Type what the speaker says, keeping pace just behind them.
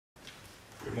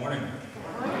Good morning.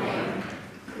 Good morning.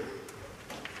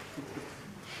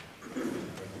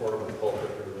 Portable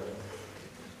pulpit here, right?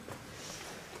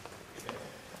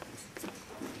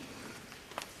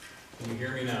 Can you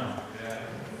hear me now? Yeah.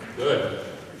 Good.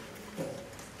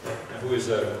 Now, who is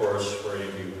that, of course, for any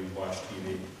of you who watch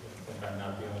TV? I'm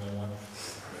not the only one.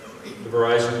 The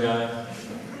Verizon guy.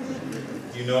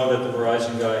 You know that the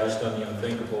Verizon guy has done the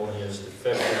unthinkable, and he has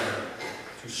defected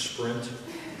to Sprint.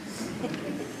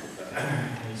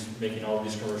 He's making all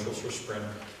these commercials for Sprint.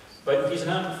 But he's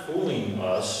not fooling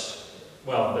us.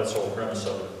 Well, that's the whole premise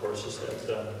of it, of course, is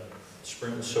that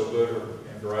Sprint was so good,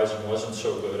 and Verizon wasn't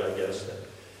so good, I guess, that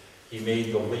he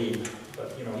made the leap.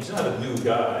 But, you know, he's not a new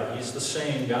guy. He's the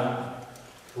same guy.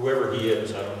 Whoever he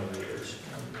is, I don't know who he is.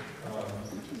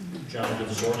 Jonathan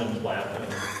Zornenblatt, a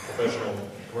professional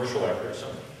commercial actor or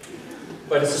something.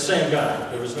 But it's the same guy.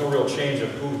 There was no real change of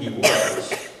who he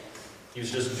was. He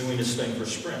was just doing his thing for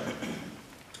Sprint.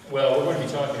 Well, we're going to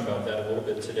be talking about that a little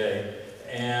bit today.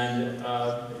 And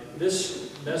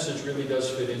this message really does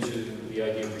fit into the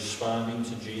idea of responding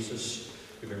to Jesus.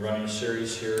 We've been running a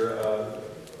series here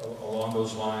along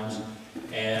those lines.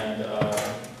 And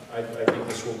I think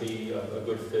this will be a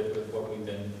good fit with what we've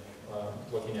been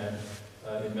looking at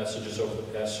in messages over the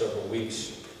past several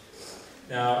weeks.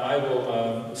 Now, I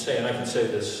will say, and I can say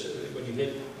this, when you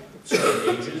hit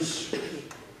certain ages,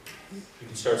 you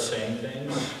can start saying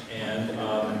things, and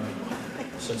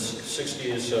since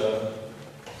 60 is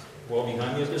well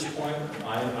behind me at this point,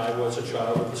 I was a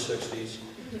child of the 60s,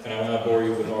 and I will not bore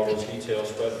you with all those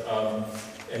details, but,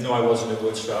 and no, I wasn't at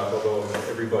Woodstock, although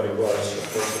everybody was,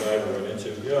 of course, that I ever went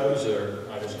into. Yeah, I was there.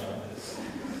 I was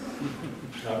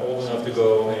not old enough to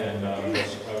go, and I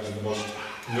was in the most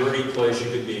nerdy place you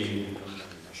could be,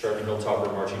 Chardonnay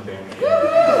Hilltopper Marching Band.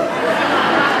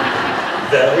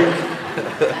 That week.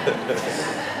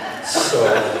 So,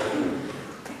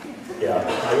 yeah,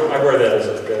 I wear that as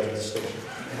a badge of distinction.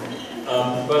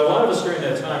 But a lot of us during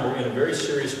that time were in a very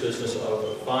serious business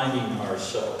of finding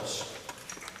ourselves.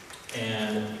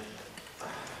 And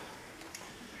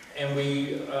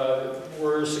we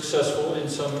were successful in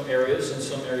some areas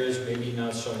maybe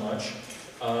not so much.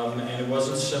 And it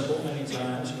wasn't simple many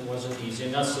times, and it wasn't easy.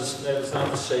 And that is not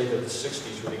to say that the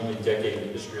 60s were the only decade in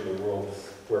the history of the world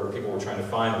where people were trying to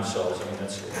find themselves. I mean,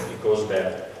 it goes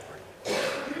back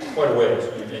quite a ways,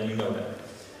 and you know that.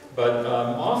 But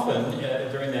often,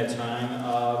 during that time,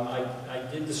 I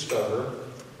did discover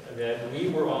that we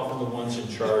were often the ones in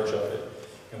charge of it.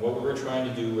 And what we were trying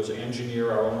to do was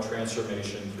engineer our own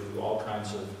transformation through all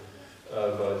kinds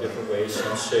of different ways,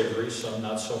 some savory, some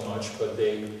not so much, but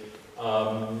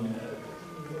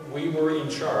we were in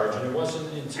charge. And it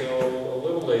wasn't until a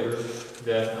little later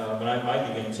that when my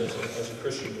beginnings as a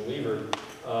Christian believer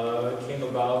came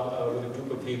about with a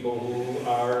group of people who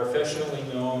are affectionately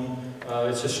known,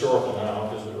 it's historical now,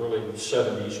 because in the early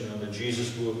 70s, you know, the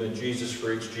Jesus movement, Jesus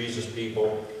freaks, Jesus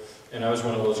people, and I was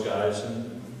one of those guys,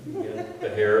 and the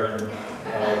hair, and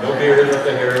no beard, but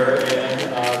the hair,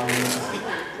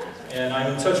 and I'm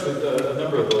in touch with a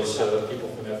number of those people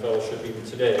from that fellowship even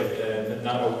today, and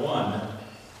not a one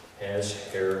has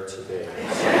hair today.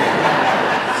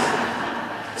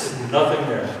 Nothing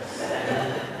there.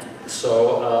 So,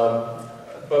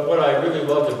 but what I really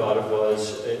loved about it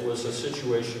was a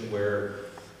situation where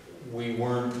we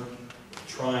weren't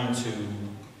trying to,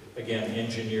 again,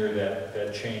 engineer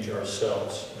that change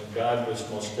ourselves. And God was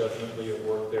most definitely at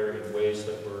work there in ways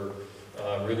that were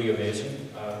really amazing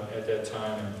at that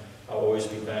time, and I'll always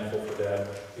be thankful for that,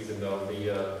 even though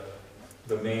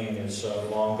the main is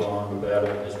long gone, the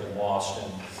battle has been lost,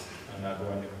 and I'm not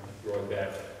going to throw it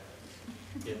back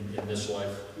in this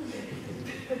life.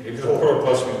 Maybe the Lord will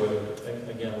bless me with it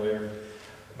again later.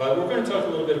 But we're going to talk a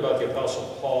little bit about the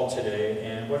Apostle Paul today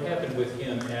and what happened with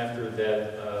him after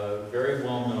that very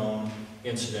well-known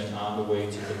incident on the way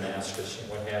to Damascus, and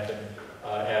what happened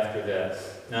after that.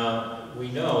 Now, we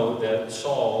know that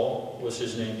Saul was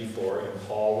his name before, and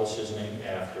Paul was his name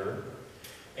after.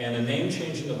 And a name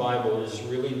change in the Bible is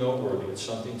really noteworthy. It's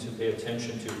something to pay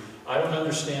attention to. I don't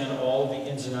understand all the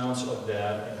ins and outs of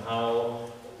that and how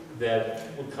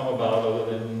that would come about other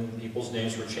than people's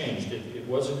names were changed. It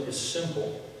wasn't as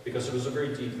simple, because it was a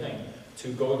very deep thing, to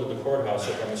go to the courthouse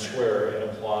up on the square and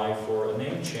apply for a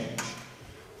name change.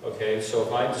 Okay, so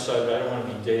if I decided I don't want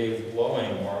to be Dave Lowe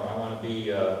anymore, I want to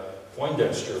be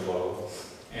Poindexter Lowe,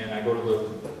 and I go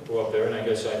up there, and I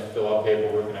guess I fill out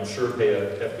paperwork, and I'm sure pay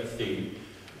a hefty fee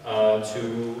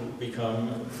to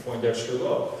become Poindexter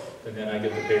Lowe. And then I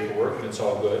get the paperwork, and it's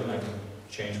all good, and I can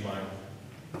change my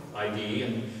ID,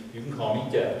 and you can call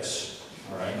me Dex,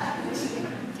 all right?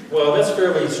 Well, that's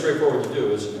fairly straightforward to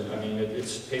do, isn't it? I mean,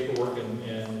 it's paperwork paperwork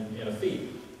and a fee.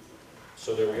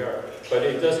 So there we are. But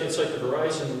it's like the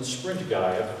Verizon Sprint guy,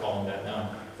 I have to call him that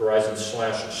now, Verizon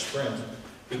 / Sprint,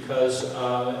 because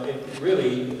it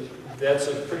really, that's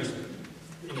a pretty,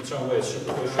 in its own way, a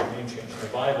superficial name change. In the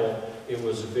Bible, it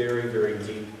was very, very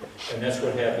deep, and that's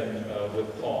what happened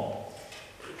with Paul.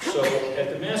 So at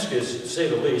Damascus, to say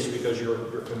the least, because you're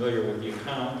familiar with the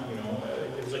account, you know,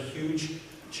 it was a huge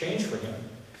change for him.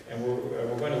 And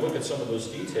we're going to look at some of those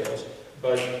details.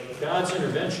 But God's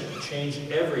intervention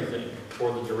changed everything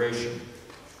for the duration.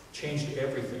 Changed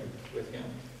everything with him.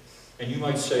 And you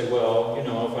might say, well, you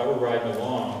know, if I were riding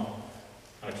along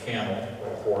on a camel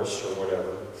or a horse or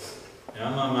whatever, and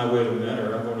I'm on my way to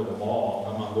Menor, I'm going to the mall,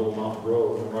 I'm on Little Mountain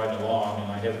Road, I'm riding along,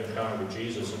 and I have an encounter with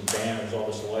Jesus, and bam, there's all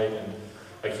this light, and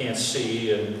I can't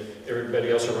see, and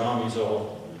everybody else around me is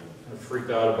all freaked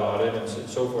out about it, and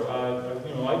so forth.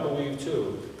 I believe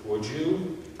too. Would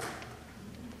you?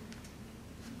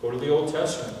 Go to the Old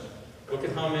Testament. Look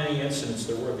at how many incidents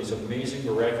there were, these amazing,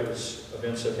 miraculous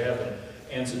events that happened.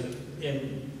 And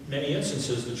in many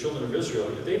instances, the children of Israel,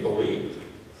 they believed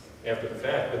after the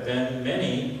fact, but then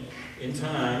many, in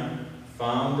time,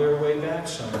 found their way back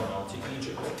somehow to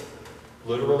Egypt,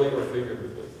 literally or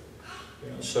figuratively.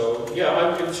 You know, so,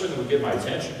 yeah, it certainly would get my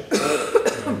attention. You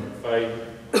know, if I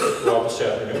go out this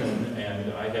afternoon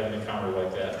and I have an encounter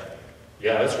like that,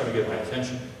 yeah, that's going to get my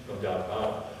attention, no doubt about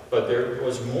it. But there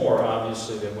was more,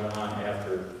 obviously, that went on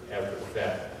after the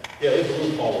fact. Yeah, it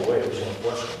blew Paul away, there's no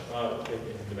question about it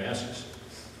in Damascus.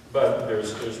 But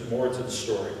there's more to the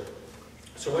story.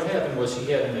 So what happened was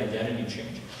he had an identity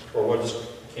change, or what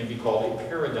can be called a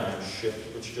paradigm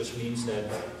shift, which just means that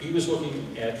he was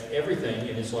looking at everything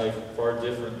in his life far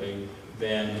differently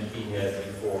than he had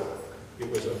before. It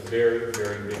was a very,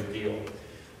 very big deal.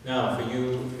 Now, for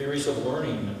you theories of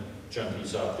learning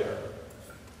junkies out there,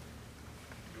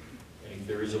 any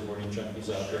theories of learning junkies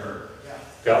out there?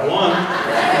 Got one.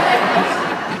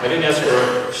 I didn't ask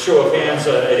for a show of hands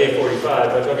at 8:45,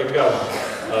 but okay, we got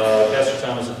one. Pastor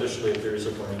Tom is officially a theories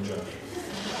of learning junkie.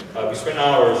 We spent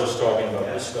hours just talking about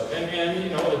this stuff. And you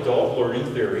know, adult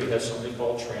learning theory has something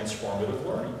called transformative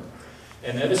learning.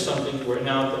 And that is something where,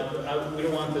 now, we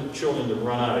don't want the children to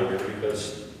run out of here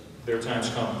because their time's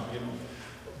coming, you know.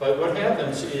 But what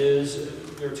happens is,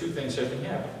 there are two things that can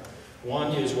happen.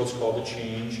 One is what's called a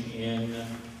change in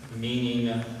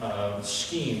meaning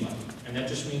scheme. And that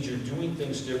just means you're doing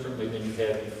things differently than you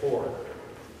had before.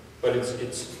 But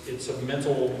it's a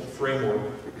mental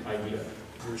framework idea,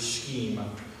 your scheme.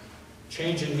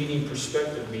 Change in meaning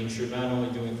perspective means you're not only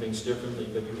doing things differently,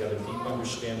 but you have a deep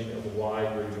understanding of why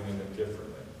you're doing them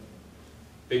differently.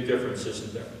 Big difference,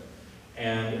 isn't there?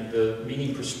 And the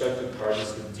meaning perspective part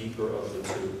is the deeper of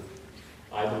the two.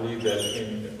 I believe that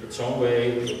in its own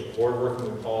way, the Lord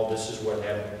working with Paul, this is what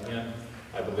happened to him.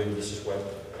 I believe this is what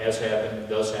has happened,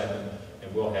 does happen,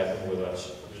 and will happen with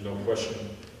us. There's no question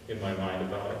in my mind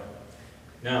about it.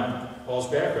 Now, Paul's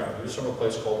background, he was from a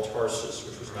place called Tarsus,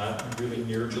 which was not really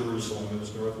near Jerusalem. It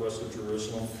was northwest of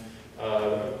Jerusalem,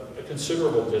 a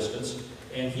considerable distance.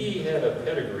 And he had a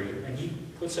pedigree, and he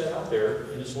puts that out there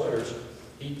in his letters.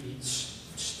 He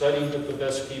studied with the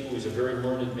best people. He's a very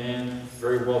learned man,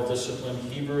 very well-disciplined.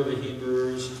 Hebrew of the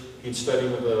Hebrews. He'd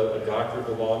studied with a doctor of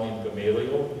the law named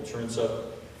Gamaliel. He turns up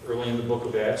early in the book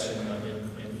of Acts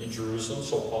in Jerusalem,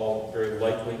 so Paul very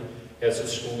likely has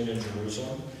his schooling in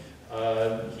Jerusalem.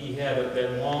 He had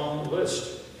that long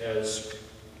list, as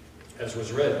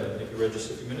was read, I think you read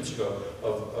just a few minutes ago,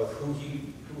 of who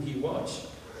he was.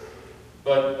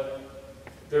 But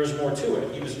there's more to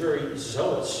it. He was very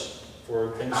zealous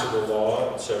for things of the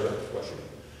law, etc.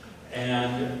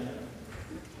 And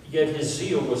yet his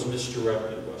zeal was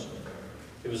misdirected, wasn't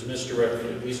it? It was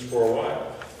misdirected, at least for a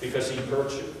while, because he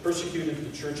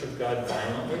persecuted the Church of God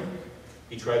violently.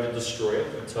 He tried to destroy it.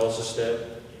 He tells us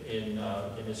that in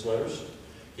his letters.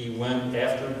 He went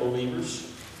after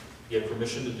believers. He had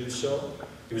permission to do so.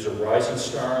 He was a rising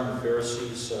star in the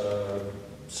Pharisees'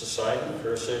 society, the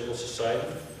Pharisaical society,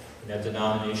 in that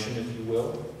denomination, if you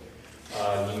will.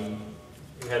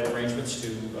 He had arrangements to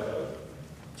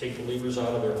take believers out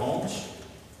of their homes,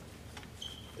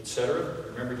 etc.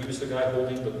 Remember, he was the guy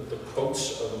holding the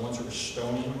coats of the ones who were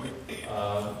stoning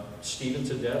Stephen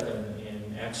to death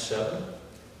in Acts 7.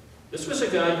 This was a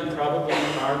guy you probably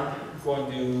aren't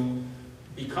going to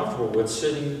be comfortable with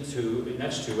sitting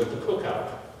next to at the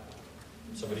cookout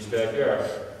in somebody's backyard.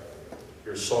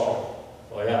 You're Saul.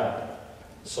 Oh yeah,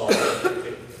 Saul.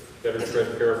 Better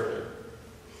tread carefully.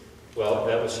 Well,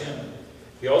 that was him.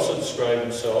 He also described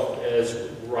himself as a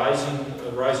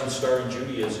rising star in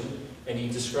Judaism, and he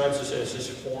describes this as his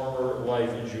former life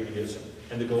in Judaism.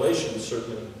 And the Galatians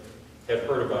certainly had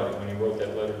heard about him when he wrote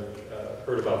that letter,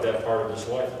 heard about that part of his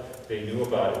life. They knew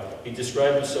about it. He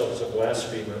described himself as a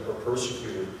blasphemer or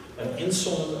persecutor, an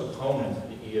insolent opponent,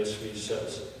 the ESV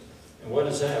says. And what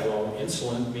is that? Well,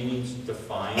 insolent means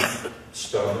defiant,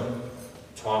 stubborn,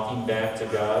 talking back to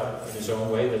God in his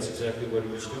own way. That's exactly what he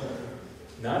was doing.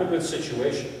 Not a good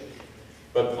situation.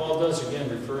 But Paul does, again,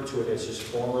 refer to it as his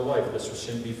former life. This was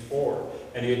him before.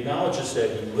 And he acknowledges that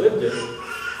he lived it,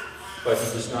 but he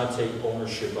does not take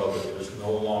ownership of it. It is no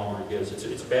longer his.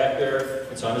 It's back there.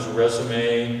 It's on his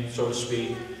resume, so to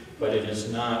speak, but it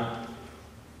is not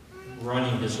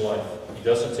running his life. He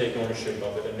doesn't take ownership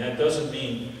of it. And that doesn't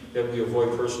mean that we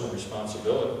avoid personal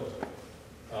responsibility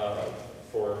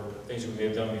for things we may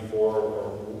have done before, or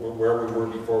where we were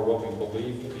before, what we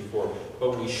believed before.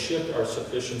 But we shift our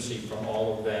sufficiency from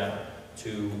all of that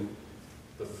to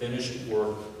the finished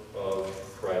work of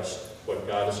Christ, what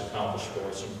God has accomplished for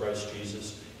us in Christ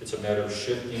Jesus. It's a matter of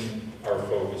shifting our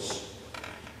focus.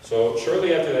 So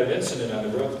shortly after that incident on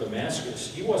the road to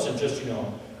Damascus, he wasn't just,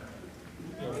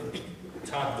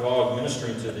 top dog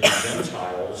ministering to the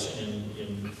Gentiles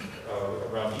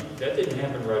around. That didn't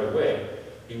happen right away.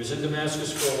 He was in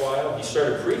Damascus for a while. He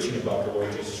started preaching about the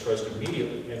Lord Jesus Christ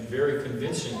immediately and very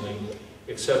convincingly,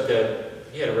 except that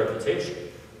he had a reputation,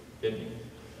 didn't he?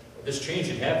 This change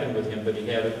had happened with him, but he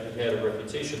had a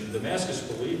reputation. The Damascus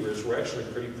believers were actually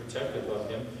pretty protective of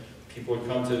him. People would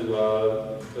come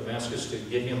to Damascus to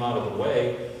get him out of the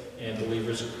way, and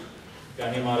believers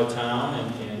got him out of town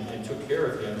and took care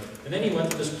of him. And then he went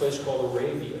to this place called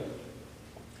Arabia.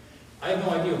 I have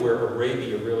no idea where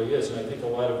Arabia really is, and I think a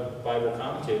lot of Bible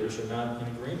commentators are not in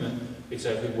agreement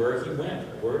exactly where he went.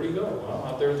 Where did he go? Well,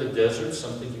 out there in the desert,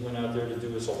 something he went out there to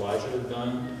do as Elijah had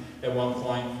done at one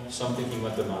point. Something he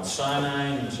went to Mount Sinai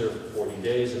and was there for 40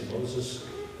 days as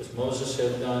Moses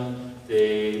had done.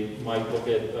 They might look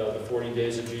at the 40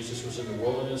 days that Jesus was in the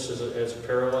wilderness as a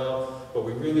parallel, but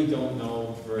we really don't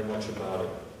know very much about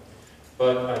it.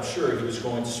 But I'm sure he was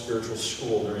going to spiritual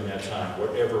school during that time,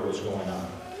 whatever was going on.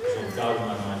 There's no doubt in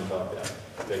my mind about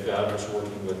that God was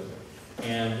working with him.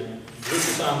 And this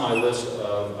is on my list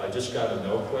of I just got to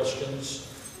know questions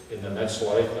in the next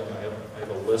life. I have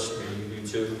a list, maybe you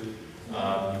too,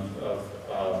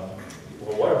 well,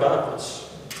 what about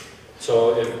this?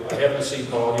 So if I happen to see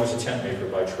Paul, he was a tent maker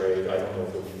by trade. I don't know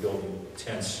if he'll be building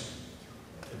tents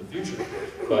in the future,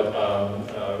 but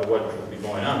what will be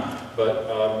going on. But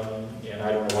and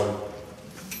I don't know what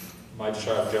my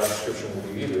job description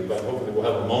will be either, but hopefully we'll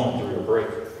have a moment during a break.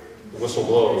 The whistle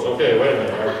blows. Okay, wait a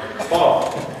minute. All right.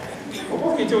 Paul,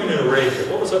 what were you doing in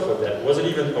Arabia? What was up with that? Was it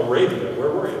even Arabia?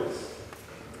 Where were you?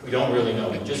 We don't really know.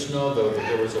 We just know, though, that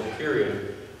there was a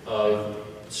period of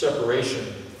separation.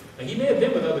 And he may have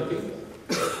been with other people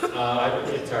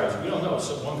at times. We don't know.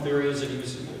 So one theory is that he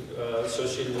was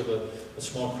associated with a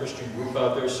small Christian group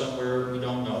out there somewhere. We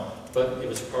don't know. But it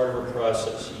was part of a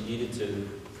process. He needed to,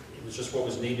 it was just what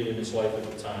was needed in his life at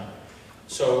the time.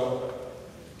 So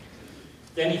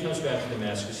then he comes back to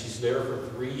Damascus. He's there for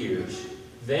 3 years.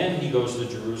 Then he goes to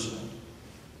Jerusalem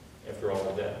after all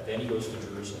of that. Then he goes to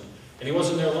Jerusalem. And he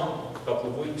wasn't there long, a couple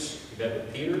of weeks. He met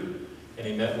with Peter, and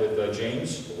he met with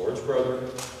James, the Lord's brother.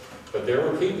 But there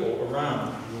were people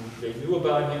around who they knew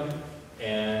about him,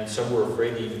 and some were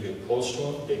afraid to even get close to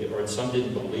him, or some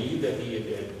didn't believe that he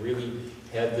had really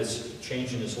had this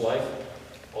change in his life.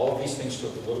 All of these things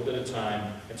took a little bit of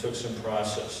time and took some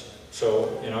process.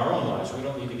 So in our own lives, we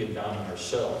don't need to get down on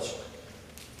ourselves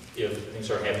if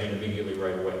things are happening immediately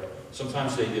right away.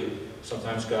 Sometimes they do.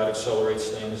 Sometimes God accelerates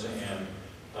things, and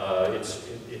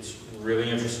it's really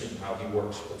interesting how he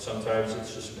works. But sometimes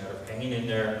it's just a matter of hanging in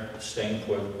there, staying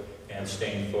put, and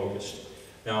staying focused.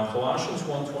 Now in Colossians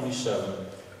 1:27,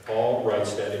 Paul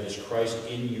writes that it is Christ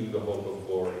in you, the hope of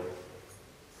glory.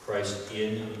 Christ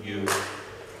in you.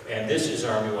 And this is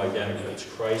our new identity. It's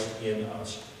Christ in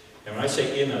us. And when I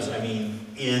say in us, I mean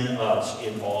in us,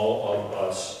 in all of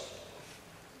us,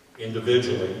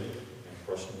 individually, and of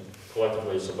course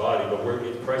collectively as a body, but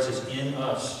Christ is in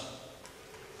us.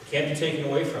 It can't be taken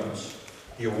away from us.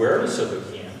 The awareness of it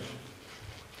can,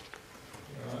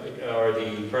 or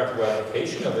the practical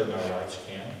application of it in our lives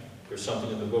can. There's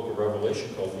something in the book of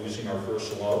Revelation called losing our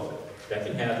first love. That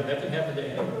can happen. That can happen to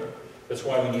anyone. That's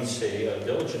why we need to stay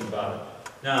diligent about it.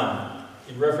 Now,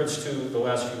 in reference to the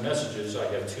last few messages, I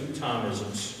have 2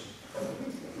 Thomisms.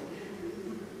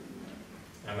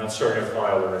 I'm not starting a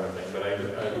file or anything, but I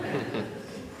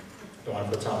don't want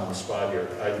to put Tom on the spot here.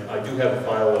 I do have a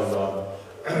file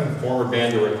of former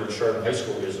band director at Chardon High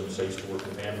School isms. I used to work in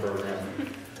the band program.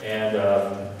 And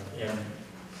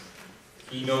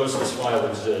he knows this file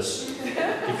exists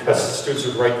because the students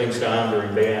would write things down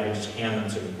during band and just hand them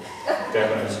to me. back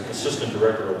when I was assistant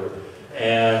director over it.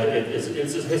 And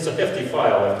it's a hefty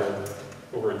file after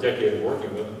over a decade of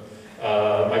working with them.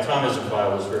 My Thomasson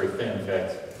file is very thin. In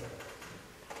fact,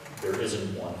 there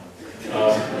isn't one.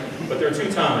 But there are 2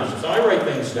 Thomassons. So I write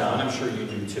things down, I'm sure you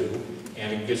do too,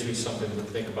 and it gives me something to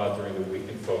think about during the week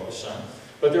and focus on.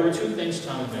 But there were 2 things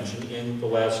Tom had mentioned in the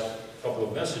last couple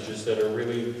of messages that are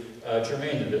really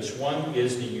germane to this. One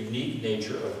is the unique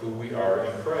nature of who we are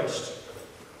in Christ.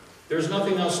 There's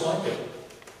nothing else like it.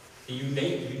 The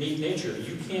unique nature.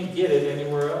 You can't get it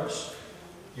anywhere else.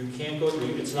 You can't go to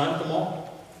it. It's not at the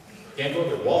mall. You can't go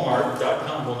there.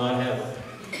 Walmart.com will not have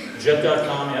it.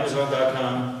 Jet.com,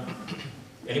 Amazon.com,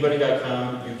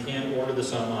 anybody.com, you can't order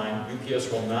this online.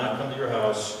 UPS will not come to your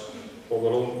house. A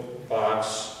little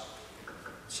box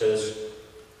says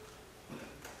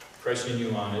Christ in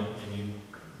you on it, and you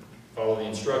follow the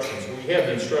instructions. We have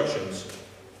the instructions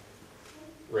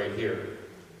right here.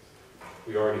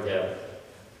 We already have it.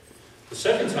 The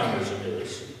second Thomism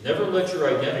is, never let your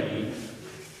identity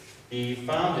be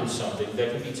found in something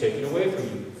that can be taken away from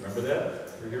you. Remember that?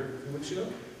 We were here a few weeks ago?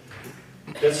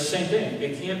 That's the same thing.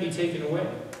 It can't be taken away.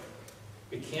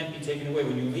 It can't be taken away.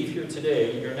 When you leave here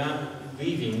today, you're not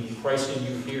leaving Christ in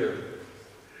you here.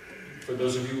 For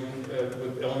those of you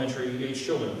with elementary age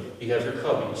children, you have your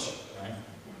cubbies, right?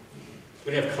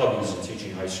 We don't have cubbies in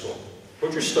teaching high school.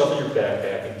 Put your stuff in your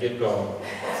backpack and get going.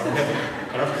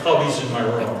 I don't have cubbies in my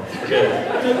room. Forget it.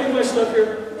 Can I leave my stuff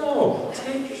here? No.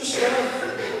 Take your stuff.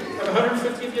 Have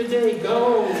 150 of you a day.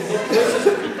 Go. Look places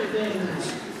to keep your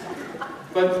things.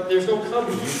 But there's no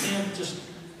cubby.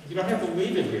 You don't have to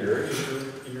leave it here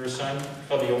in your assigned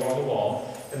cubby along the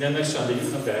wall. And then next Sunday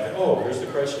you come back and, oh, here's the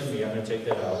Christ in me. I'm going to take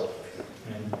that out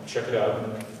and check it out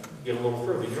and get a little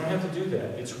further. You don't have to do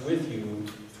that. It's with you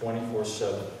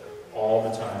 24/7, all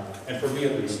the time. And for me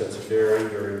at least, that's very,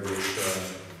 very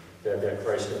reassuring that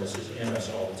Christ in us is in us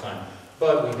all the time.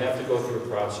 But we have to go through a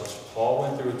process. Paul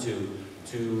went through it too,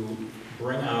 to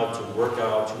bring out, to work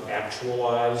out, to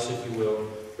actualize, if you will,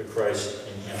 the Christ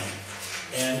in him.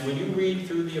 And when you read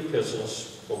through the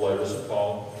epistles, the letters of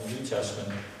Paul in the New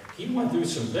Testament, he went through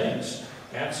some things.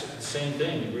 Acts, the same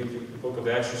thing. You read through the book of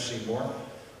Acts, you see more.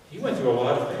 He went through a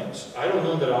lot of things. I don't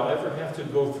know that I'll ever have to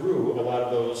go through a lot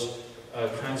of those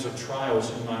kinds of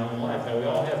trials in my own life. Now, we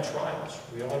all have trials.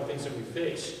 We all have things that we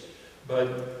face. But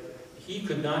he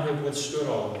could not have withstood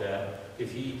all of that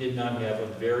if he did not have a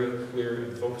very clear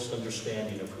and focused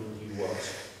understanding of who he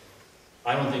was.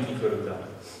 I don't think he could have done it.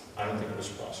 I don't think it was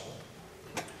possible.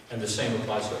 And the same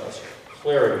applies to us.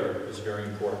 Clarity is very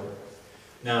important.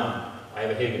 Now, I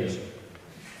have a Haganism.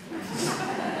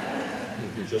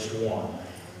 Just one.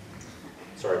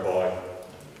 Sorry, Paul.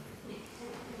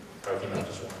 I came out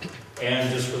just one. And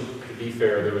just to be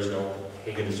fair, there was no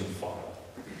Haganism file.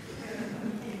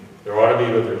 There ought to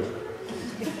be, but there isn't.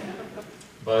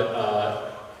 But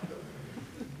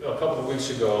a couple of weeks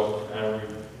ago, I don't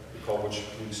recall which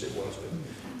weeks it was,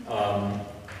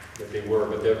 that they were,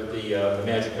 but the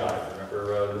magic eye.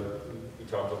 Remember, we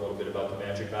talked a little bit about the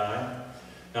magic eye.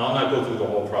 Now, I'll not go through the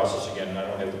whole process again, and I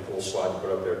don't have the full slide to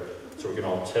put up there, so we can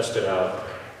all test it out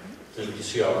to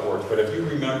see how it works. But if you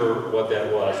remember what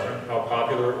that was, how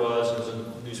popular it was in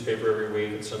the newspaper every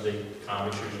week, and Sunday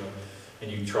comics usually,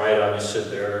 and you try it out, you sit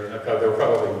there, and there were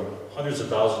probably hundreds of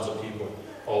thousands of people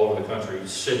all over the country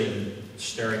sitting,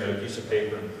 staring at a piece of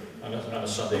paper on a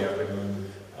Sunday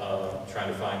afternoon, trying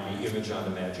to find the image on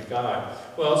the magic eye.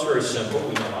 Well, it's very simple.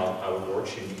 We know how it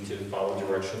works. You need to follow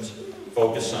directions,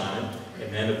 focus on it,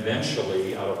 and then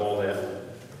eventually, out of all that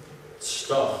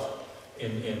stuff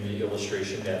in the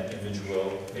illustration, that image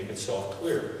will make itself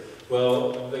clear.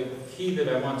 Well, the key that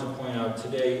I want to point out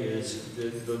today is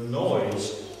that the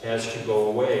noise has to go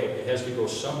away. It has to go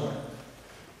somewhere.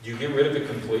 Do you get rid of it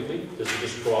completely? Does it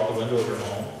just go out the window of your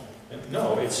home?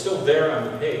 No, it's still there on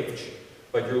the page,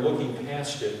 but you're looking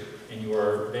past it, and you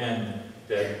are then,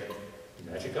 that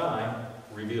magic eye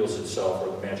reveals itself,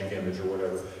 or the magic image, or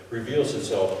whatever, reveals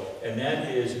itself, and that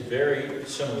is very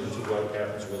similar to what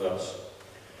happens with us.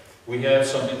 We have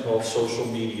something called social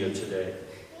media today.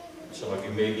 Some of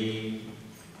you may be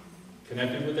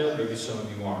connected with that, maybe some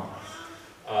of you aren't.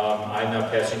 I'm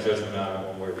not passing judgment on it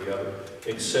one way or the other,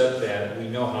 except that we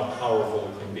know how powerful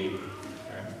it can be.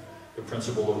 Right? The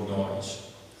principle of noise.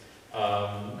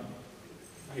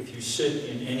 If you sit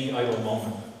in any idle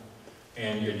moment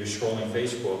and you're scrolling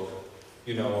Facebook,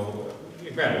 you know,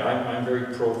 granted, I'm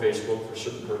very pro-Facebook for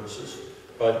certain purposes,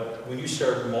 but when you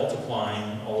start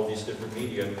multiplying all of these different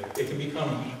media, it can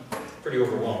become pretty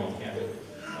overwhelming, can't it?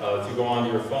 If you go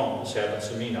onto your phone, this happens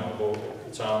to me now,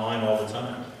 it's online all the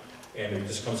time, and it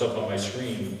just comes up on my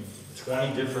screen,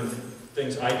 20 different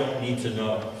things I don't need to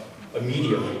know.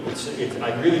 immediately.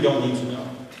 I really don't need to know.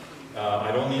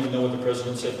 I don't need to know what the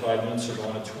president said 5 minutes ago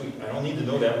on a tweet. I don't need to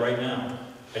know that right now.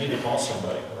 I need to call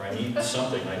somebody, or I need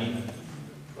something.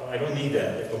 I don't need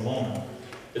that at the moment,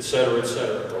 etc.,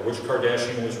 etc. Or which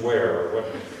Kardashian was where, or what.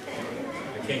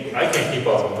 I can't keep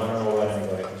up with them. I don't know about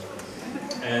anybody else.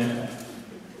 And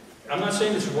I'm not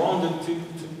saying it's wrong to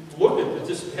look at it,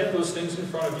 just have those things in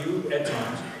front of you at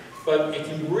times, but it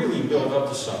can really build up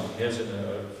to something. It has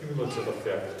a cumulative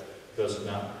effect, does it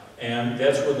not? And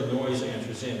that's where the noise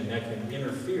enters in, and that can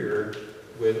interfere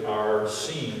with our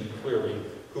seeing clearly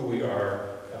who we are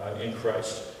in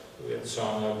Christ. We had the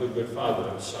song Good, Good Father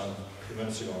that was sung a few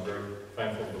minutes ago. I'm very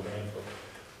thankful to Lorraine for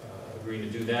agreeing to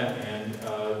do that. And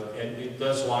it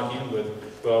does lock in with,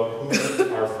 well,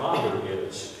 who our Father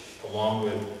is, along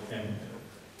with, and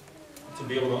to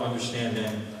be able to understand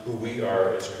then who we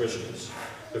are as Christians.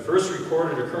 The first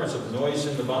recorded occurrence of noise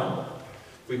in the Bible.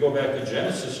 If we go back to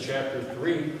Genesis chapter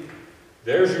 3,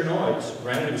 there's your noise.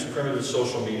 Granted, it was primitive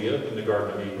social media in the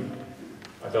Garden of Eden.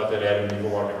 I thought that Adam and Eve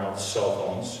were walking around with cell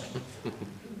phones.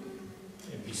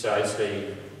 And besides,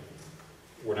 they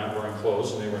were not wearing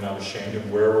clothes and they were not ashamed.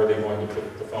 And where were they going to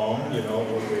put the phone? You know,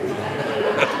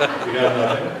 we got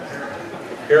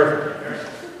nothing. Careful.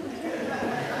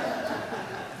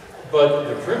 But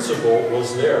the principle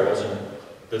was there, wasn't it?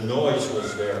 The noise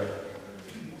was there.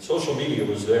 Social media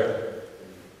was there.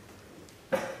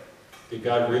 Did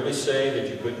God really say that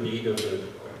you couldn't eat of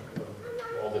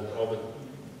all the?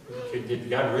 Did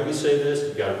God really say this?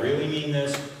 Did God really mean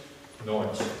this?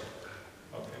 Noise.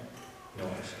 Okay,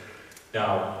 noise.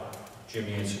 Now,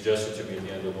 Jimmy had suggested to me at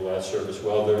the end of the last service,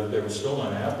 well, there was still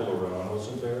an Apple around,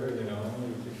 wasn't there? You know,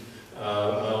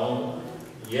 well,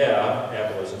 yeah,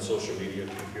 Apple isn't social media,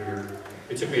 computer.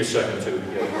 It took me a second to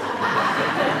get it.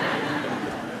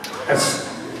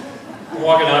 I'm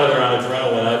walking out of there on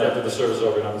adrenaline after the service is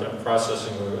over, and I'm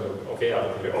processing, okay, I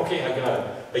got it.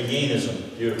 A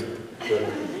Yainism, beautiful, good.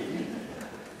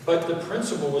 But the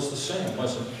principle was the same,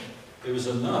 wasn't it? It was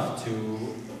enough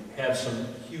to have some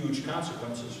huge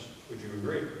consequences. Would you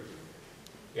agree?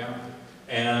 Yeah.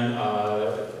 And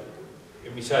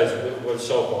besides, with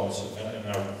cell phones, and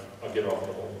I'll get off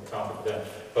the whole topic of that,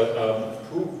 but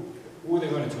who are they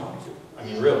going to talk to? I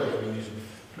mean, really,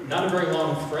 not a very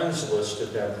long friends list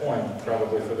at that point,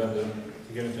 probably for them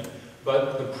to get into.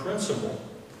 But the principle,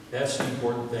 that's the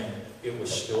important thing. It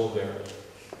was still there.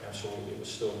 Absolutely, it was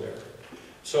still there.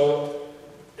 So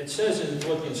it says in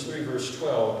Philippians 3, verse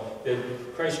 12,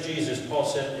 that Christ Jesus, Paul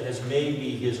said, has made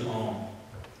me his own.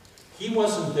 He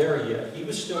wasn't there yet. He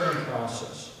was still in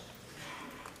process.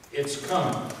 It's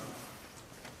coming,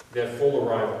 that full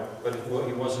arrival. But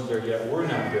he wasn't there yet. We're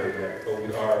not there yet, but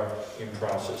we are in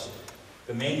process.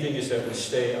 The main thing is that we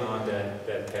stay on that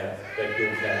path, that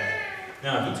good path.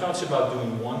 Now, he talks about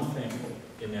doing one thing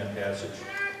in that passage,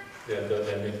 that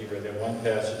Nikki read, that one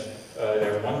passage,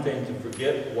 that one thing, to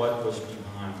forget what was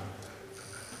behind.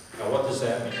 Now, what does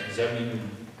that mean? Does that mean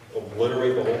you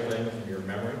obliterate the whole thing from your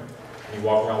memory? And you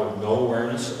walk around with no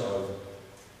awareness of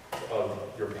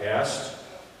your past?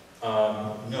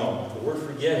 No. The word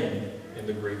forgetting in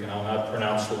the Greek, and I'll not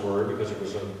pronounce the word because it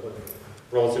was a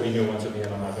relatively new one to me,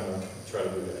 and I'm not going to try to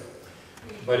do that.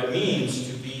 But it means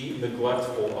to be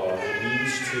neglectful of. It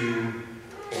means to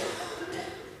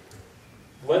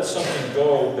let something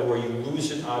go where you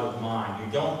lose it out of mind.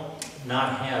 You don't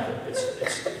not have it.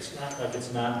 It's not like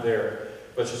it's not there,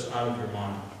 but it's just out of your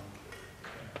mind.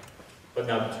 But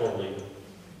not totally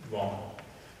wrong.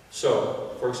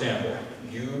 So, for example,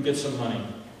 you get some money.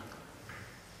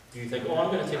 You think, oh,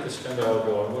 I'm going to take this $10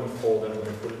 bill, I'm going to fold it, I'm going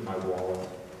to put it in my wallet,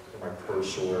 or my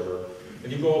purse, or wherever.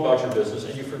 And you go about your business,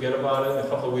 and you forget about it, and a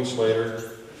couple of weeks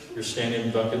later, you're standing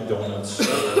in Dunkin' Donuts,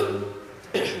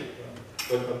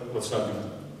 let's not do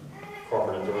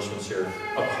corporate endorsements here,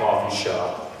 a coffee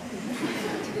shop.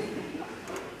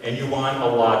 And you want a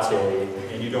latte,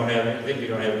 and you don't have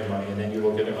any money, and then you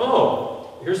look at it,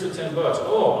 oh, here's the $10.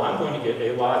 Oh, I'm going to get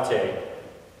a latte.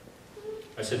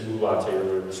 I said blue latte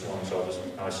earlier this morning, so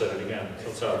I said it again. So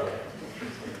it's out there.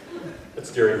 That's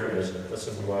dairy free, isn't it? That's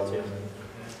a blue latte, isn't it?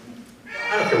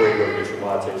 I don't care where you go to get your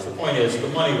lattes. The point is, the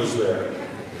money was there.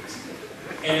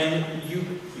 And you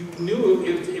knew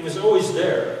it was always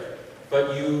there,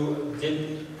 but you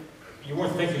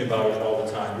weren't thinking about it all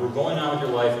the time. You were going on with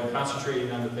your life and concentrating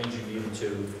on the things you needed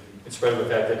to, in spite of the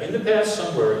fact that in the past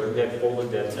somewhere you had folded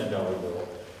that $10 bill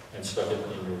and stuck it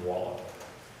in your wallet.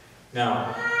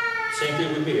 Now, same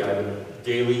thing with me. I have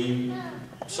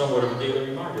somewhat of a daily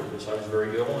reminder of this. I was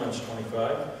very ill when I was 25.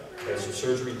 I had some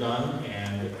surgery done,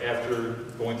 and after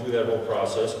going through that whole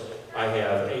process, I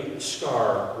have a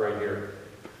scar right here.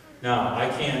 Now, I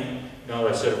can't now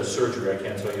that I said it was surgery, I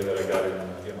can't tell you that I got it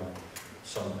in,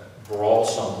 some brawl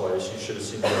someplace. You should have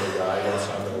seen the other guy. That's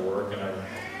not going to work. And I,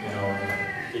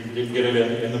 didn't get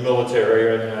it in the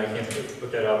military, and I can't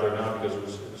put that out there now because it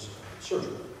was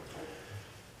surgery.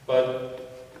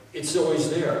 But it's always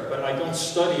there. But I don't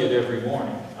study it every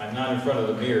morning. I'm not in front of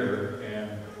the mirror and,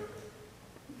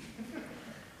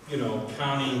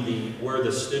 counting where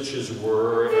the stitches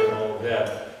were and all of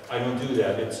that. I don't do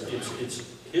that.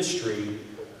 It's history.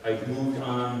 I've moved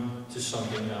on to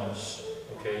something else,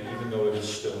 okay, even though it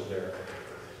is still there.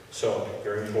 So,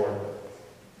 very important.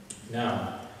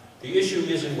 Now, the issue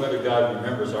isn't whether God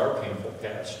remembers our painful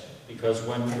past, because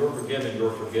when you're forgiven,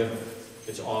 you're forgiven.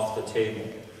 It's off the table.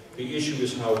 The issue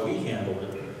is how we handle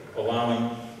it,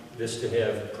 allowing this to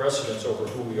have precedence over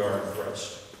who we are in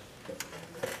Christ.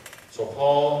 So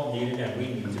Paul needed, and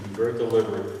we need, to be very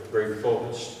deliberate, very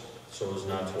focused, so as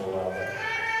not to allow that.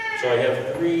 So I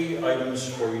have 3 items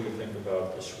for you to think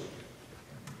about this week.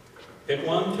 Pick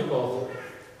one, pick all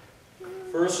 3.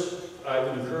 First, I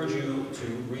would encourage you to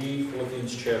read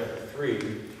Philippians chapter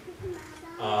 3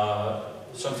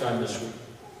 sometime this week.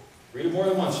 Read it more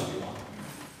than once if you want.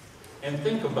 And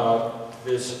think about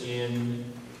this in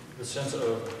the sense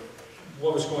of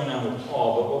what was going on with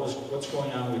Paul, but what's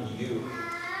going on with you?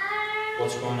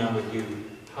 What's going on with you?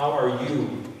 How are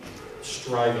you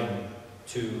striving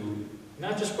to,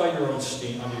 not just by your own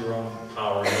steam, under your own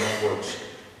power, your own works,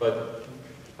 but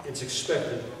it's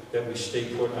expected that we stay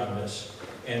put on this.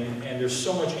 And there's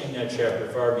so much in that chapter,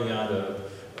 far beyond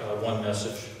one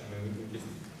message. I mean, we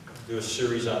could do a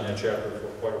series on that chapter for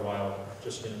quite a while,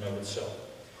 just in and of itself.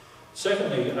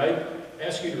 Secondly, I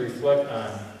ask you to reflect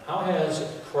on how has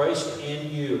Christ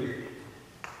in you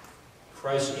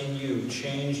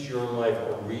changed your life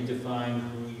or redefined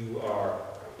who you are?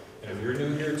 And if you're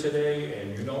new here today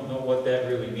and you don't know what that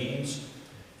really means,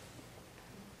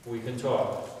 we can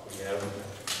talk. We have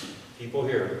people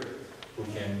here who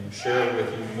can share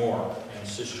with you more and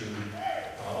assist you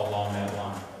along that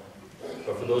line.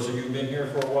 But for those of you who've been here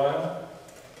for a while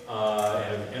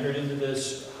and have entered into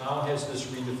this, how has this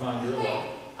redefined your life?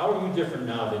 How are you different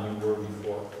now than you were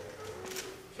before?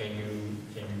 Can you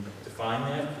define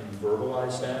that? Can you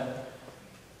verbalize that?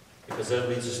 Because that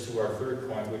leads us to our third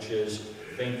point, which is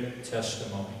think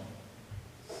testimony.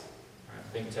 All right,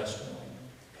 think testimony.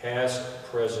 Past,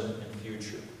 present, and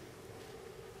future.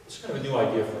 It's kind of a new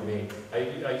idea for me.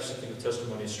 I used to think of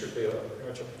testimony as strictly pretty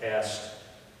much a past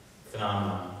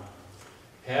phenomenon.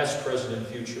 Past, present, and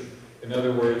future. In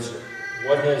other words,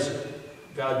 what has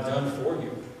God done for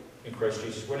you in Christ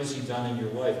Jesus? What has He done in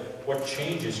your life? What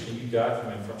changes can you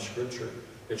document from Scripture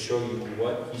that show you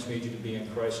what He's made you to be in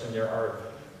Christ? And there are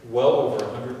well over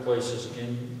 100 places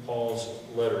in Paul's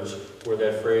letters where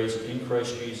that phrase, in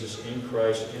Christ Jesus, in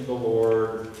Christ, in the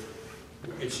Lord,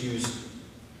 it's used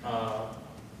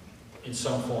in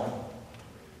some form.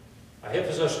 I have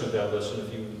possession of that list, and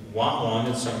if you want one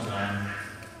at some time,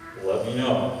 let me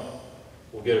know.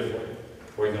 We'll get it for you.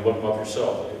 Or you can look them up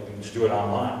yourself. You can just do it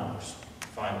online. Just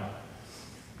find them.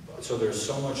 So there's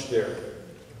so much there.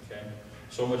 Okay?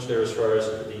 So much there as far as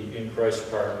the in Christ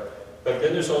part. But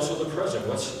then there's also the present.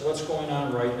 What's going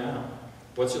on right now?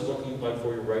 What's it looking like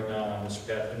for you right now on this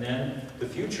path? And then the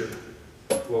future.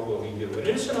 What will He do? And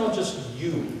it isn't all just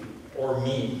you or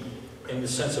me in the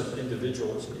sense of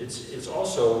individualism. It's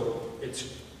also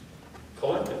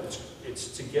collective.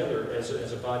 It's together as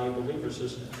a body of believers,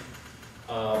 isn't it?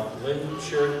 Lynn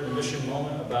shared in the mission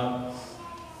moment about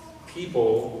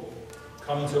people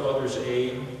coming to others'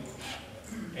 aid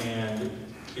and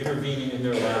intervening in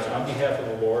their lives on behalf of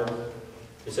the Lord.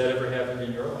 Has that ever happened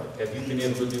in your life? Have you been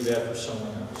able to do that for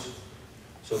someone else?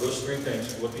 So those 3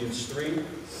 things, Philippians 3,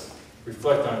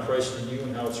 reflect on Christ in you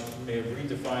and how it may have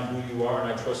redefined who you are,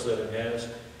 and I trust that it has.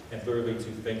 And thirdly, to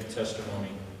think testimony,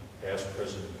 past,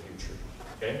 present, and future.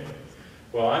 Okay?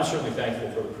 Well, I'm certainly thankful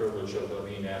for the privilege of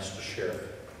being asked to share.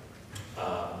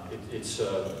 It's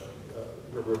a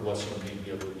real blessing to be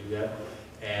able to do that.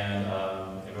 And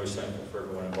I'm always thankful for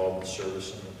everyone involved in the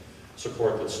service and the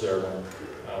support that's there when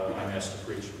I'm asked to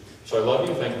preach. So I love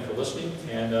you. Thank you for listening.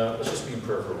 And let's just be in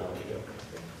prayer for a moment together.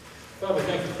 Father,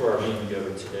 thank you for our meeting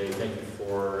together today. Thank you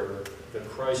for the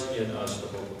Christ in us, the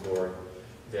hope of glory,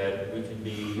 that we can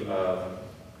be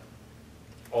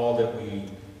all that we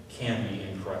can be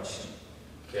in Christ.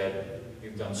 That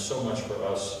you've done so much for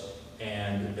us,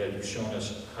 and that you've shown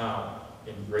us how,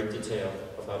 in great detail,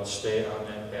 of how to stay on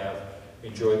that path,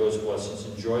 enjoy those blessings,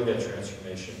 enjoy that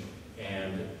transformation,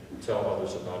 and tell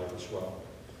others about it as well.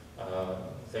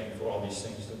 Thank you for all these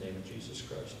things in the name of Jesus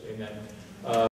Christ. Amen.